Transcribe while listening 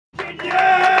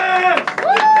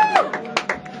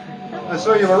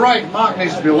so you were right. Mark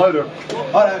needs to be louder.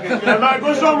 Yeah, Mark,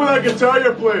 what's wrong with that guitar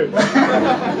you're playing?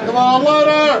 Come on,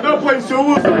 louder! I'm not playing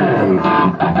solos.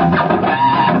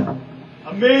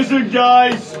 Amazing,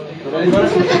 guys.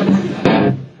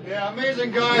 Yeah,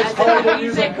 amazing, guys. That's the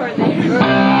music or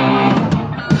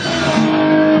the...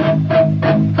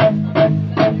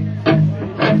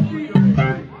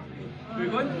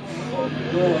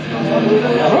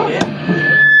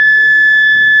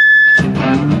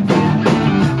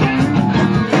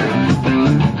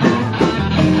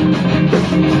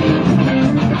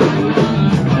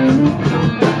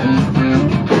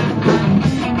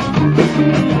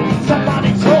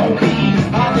 Somebody told me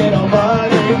I did a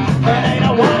money, and ain't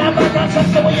no one ever got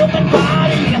such a human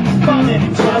body. Fun and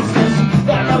injustice,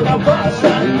 like no the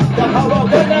person, the horror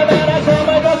good that I tell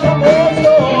me just from old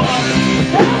school.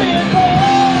 Tell me it's more,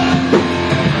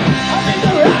 I think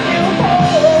the rock you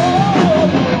more.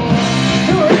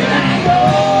 You really know,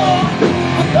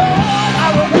 I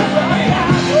remember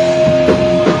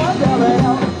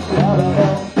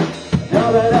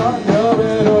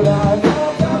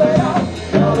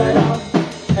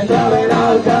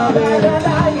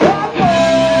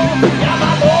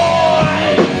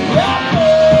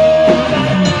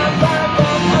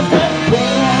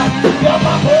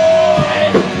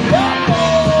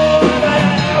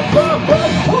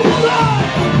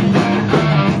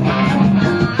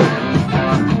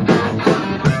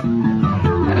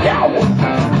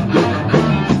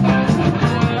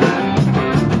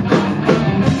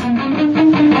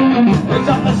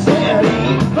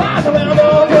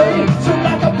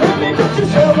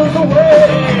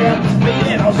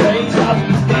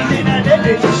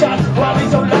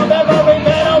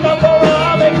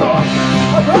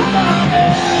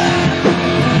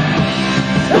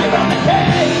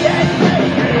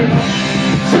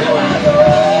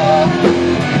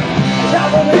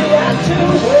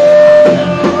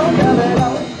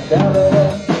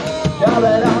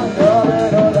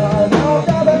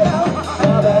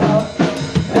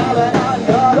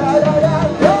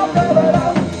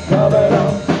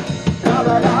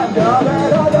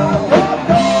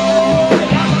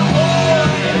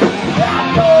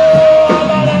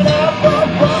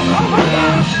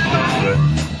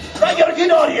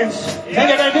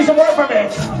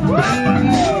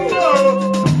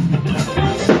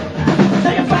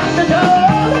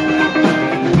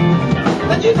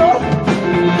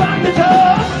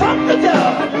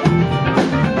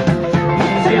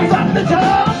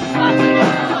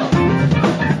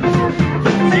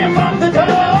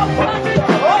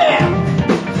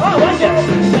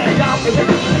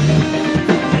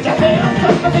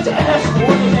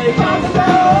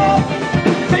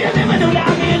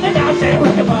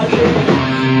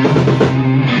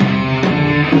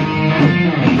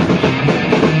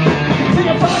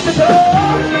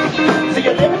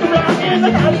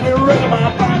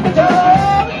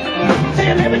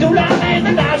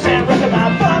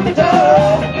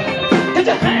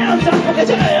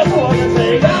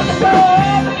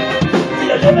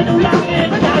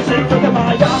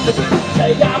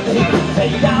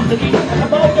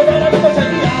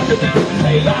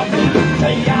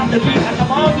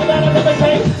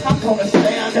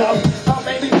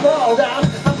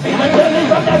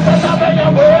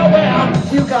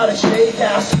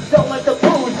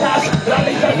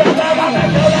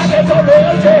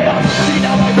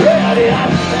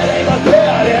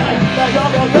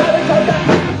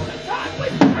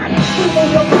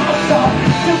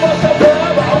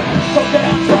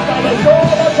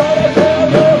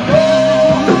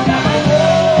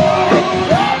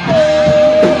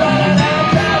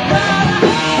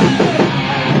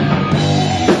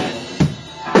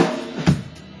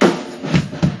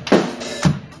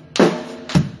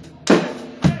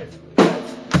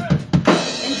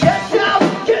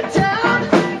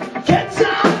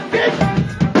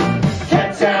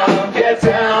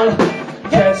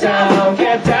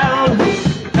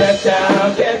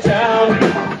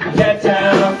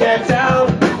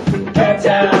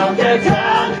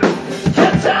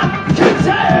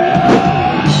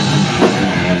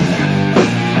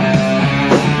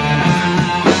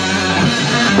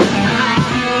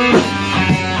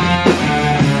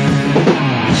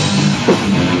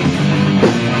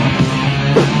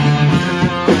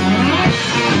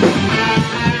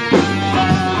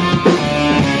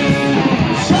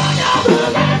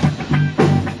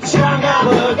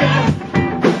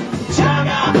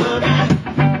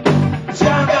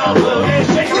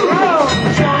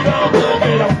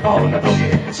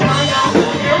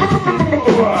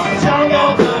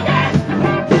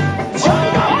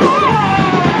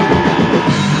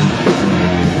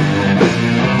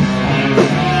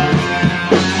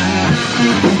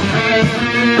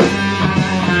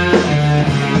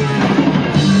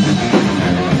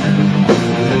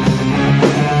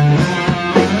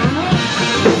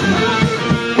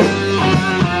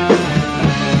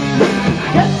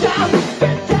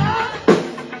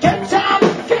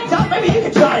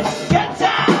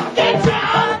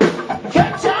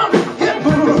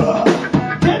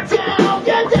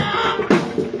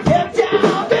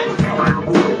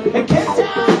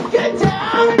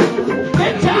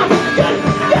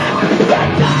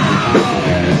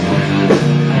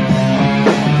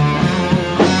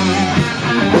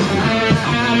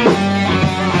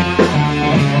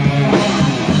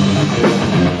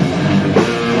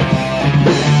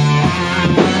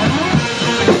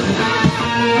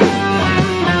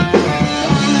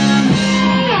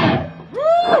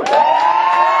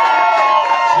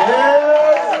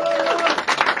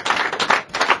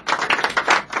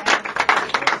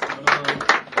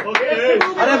Okay.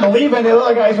 I didn't believe any of the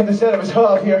other guys when they said it was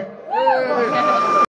up here.